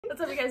What's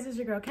up, you guys? It's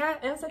your girl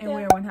Kat, and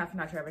we are one half of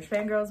Not Your Average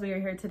Fangirls. We are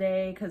here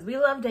today because we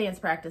love dance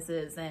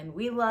practices and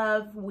we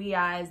love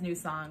WeI's new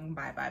song,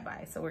 Bye Bye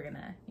Bye. So we're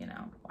gonna, you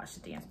know, watch the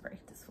dance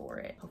practice for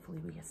it. Hopefully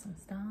we get some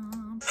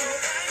stomps.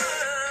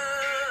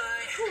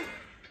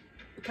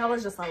 That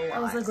was just a lot.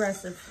 That was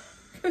aggressive.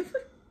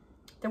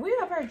 Did we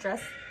ever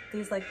address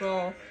these like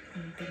little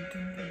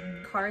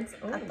cards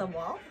at the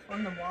wall?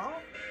 On the wall?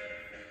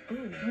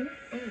 Ooh.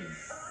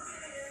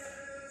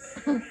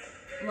 Ooh.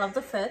 Love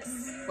the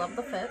fits. Love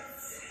the fits.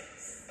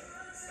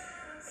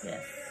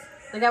 Yes.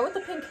 The guy with the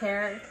pink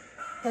hair,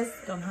 his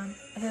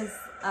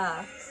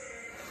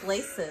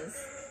laces,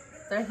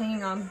 they're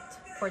hanging on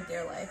for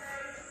dear life.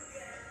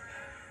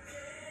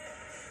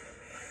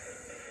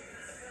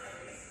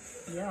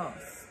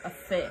 Yes, a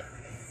fit.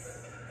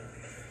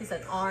 He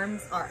said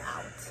arms are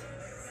out.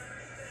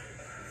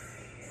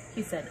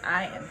 He said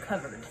I am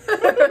covered.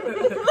 That's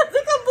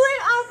the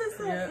complete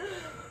opposite. Yeah.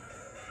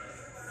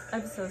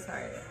 I'm so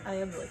sorry. I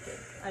am licking.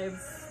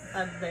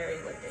 I'm very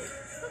licking.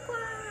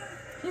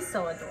 He's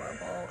so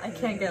adorable. I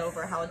can't get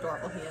over how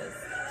adorable he is.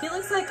 He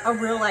looks like a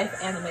real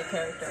life anime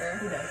character.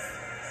 He does.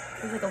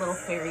 He's like a little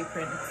fairy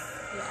prince.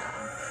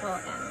 Yeah,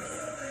 well animated.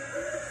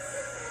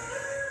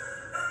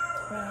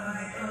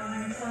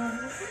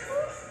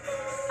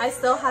 I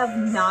still have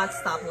not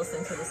stopped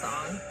listening to the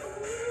song.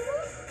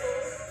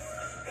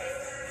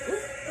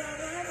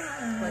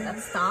 Like that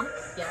stomp?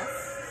 Yes.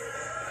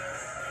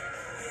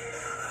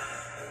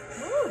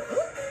 Ooh,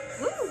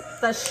 ooh, ooh.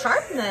 The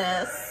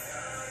sharpness.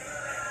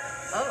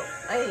 Oh,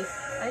 ay.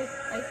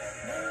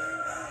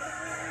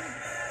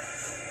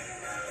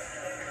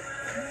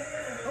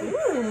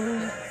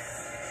 Ooh.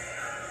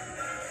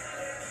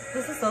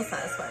 This is so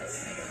satisfying.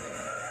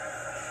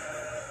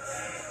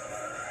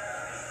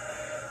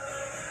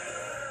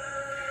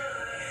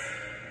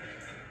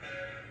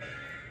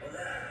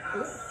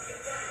 Ooh.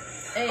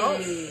 Hey. Oh.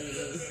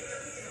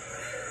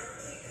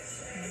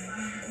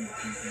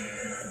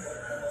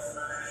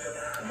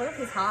 What if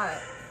he's hot?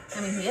 I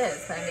mean, he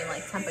is, but I mean,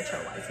 like,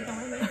 temperature-wise, you know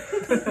what I mean?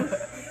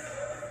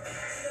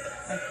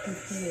 Like,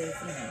 he is,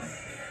 you know,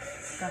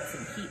 got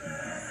some heat in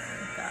there.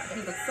 Oh, God.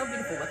 He looks so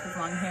beautiful with his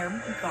long hair.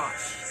 Oh,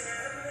 gosh.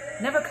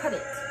 Never cut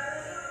it.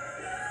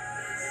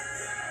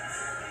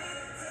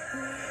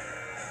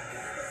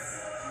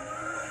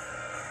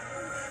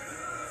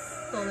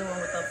 The only one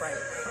with the bright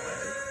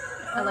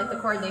color. I like the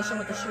coordination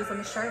with the shoes and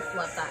the shirt.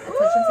 Love that.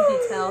 Attention to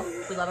detail.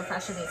 We love a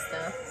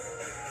fashionista.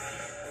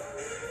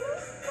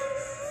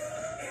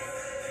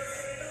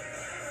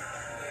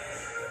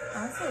 I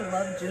also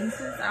love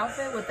Junsu's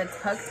outfit with the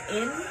tucked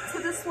into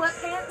the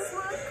sweatpants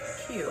look.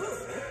 Cute.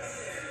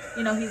 Ooh.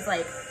 You know, he's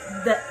like,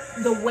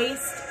 the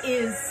waist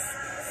is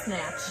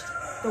snatched.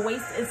 The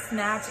waist is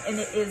snatched and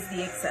it is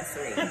the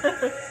accessory.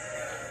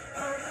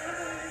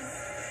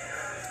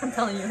 I'm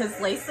telling you, his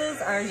laces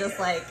are just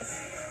like,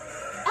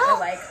 they're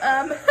like,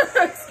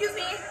 excuse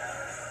me.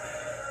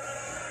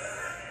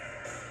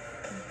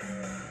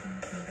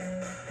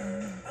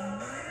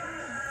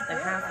 The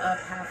half up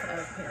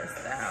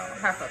hairstyle.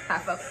 Half up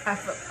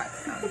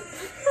down.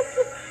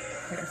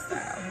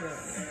 Hairstyle,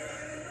 really.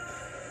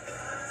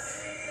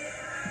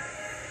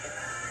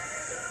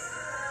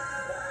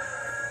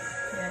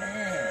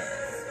 Yes.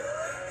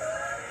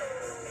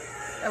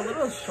 A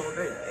little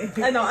shoulder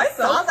thing. I know, I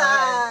saw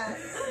that.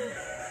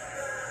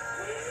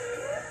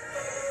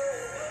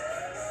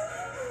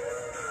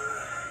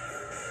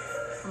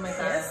 Oh my god.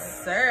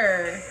 Yes,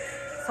 sir.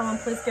 Someone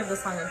please give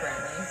this song a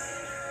Grammy.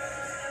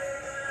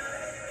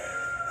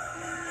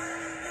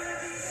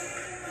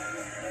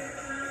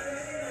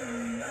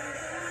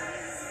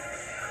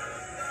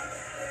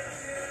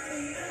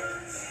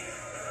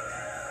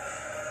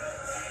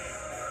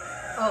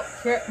 Oh,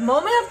 here,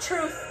 moment of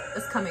truth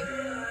is coming.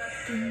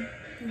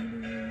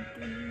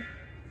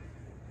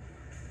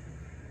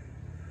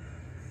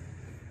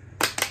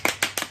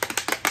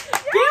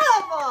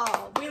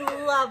 Beautiful! We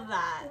love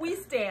that. We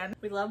stand.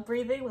 We love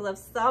breathing, we love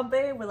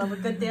stomping, we love a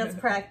good dance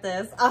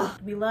practice.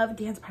 We love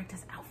dance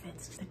practice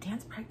outfits. The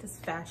dance practice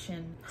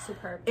fashion.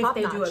 Superb. If Top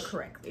they notch. do it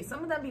correctly.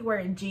 Some of them be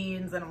wearing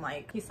jeans and I'm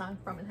like, He's on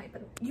from and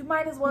hyping. you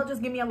might as well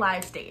just give me a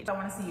live stage. I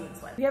want to see you in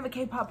sweat. We have a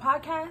K-pop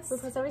podcast.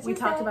 We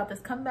talked about this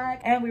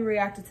comeback and we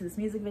reacted to this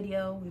music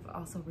video. We've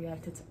also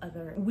reacted to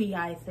other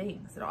WeI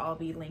things. It'll all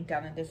be linked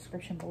down in the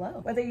description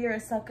below. Whether you're a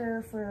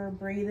sucker for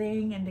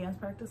breathing and dance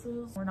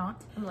practices or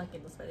not. I'm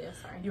liking this video,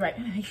 sorry. You're right.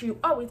 Make sure you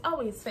always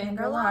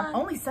Fangirl on.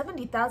 Only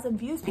 70,000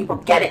 views. People,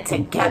 get it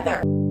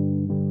together.